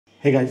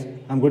Hey guys,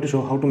 I'm going to show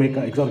how to make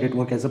a XOR gate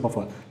work as a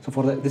buffer.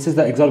 So this is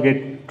the XOR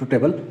gate to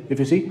table. If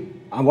you see,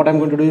 what I'm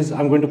going to do is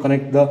I'm going to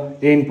connect the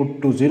A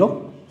input to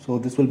 0. So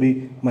this will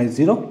be my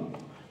 0.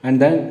 And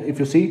then if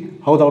you see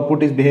how the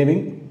output is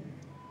behaving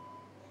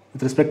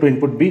with respect to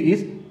input B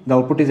is, the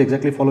output is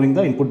exactly following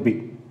the input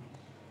B.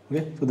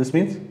 Okay, so this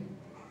means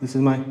this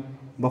is my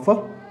buffer.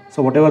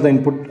 So whatever the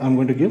input I'm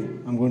going to give,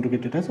 I'm going to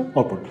get it as an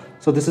output.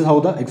 So this is how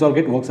the XOR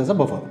gate works as a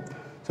buffer.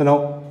 So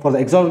now for the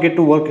XOR gate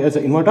to work as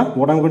an inverter,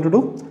 what I'm going to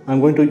do, I'm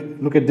going to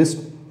look at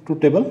this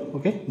truth table.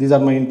 Okay, these are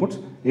my inputs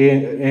A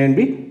and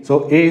B.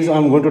 So A is,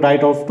 I'm going to tie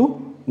it off to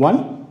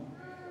 1.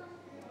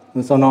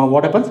 So now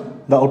what happens?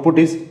 The output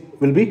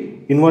will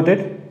be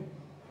inverted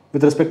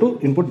with respect to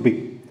input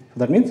B. So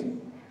that means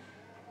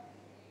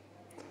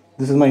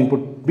this is my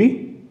input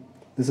B,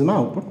 this is my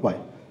output Y.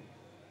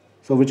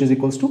 So which is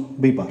equals to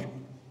B bar.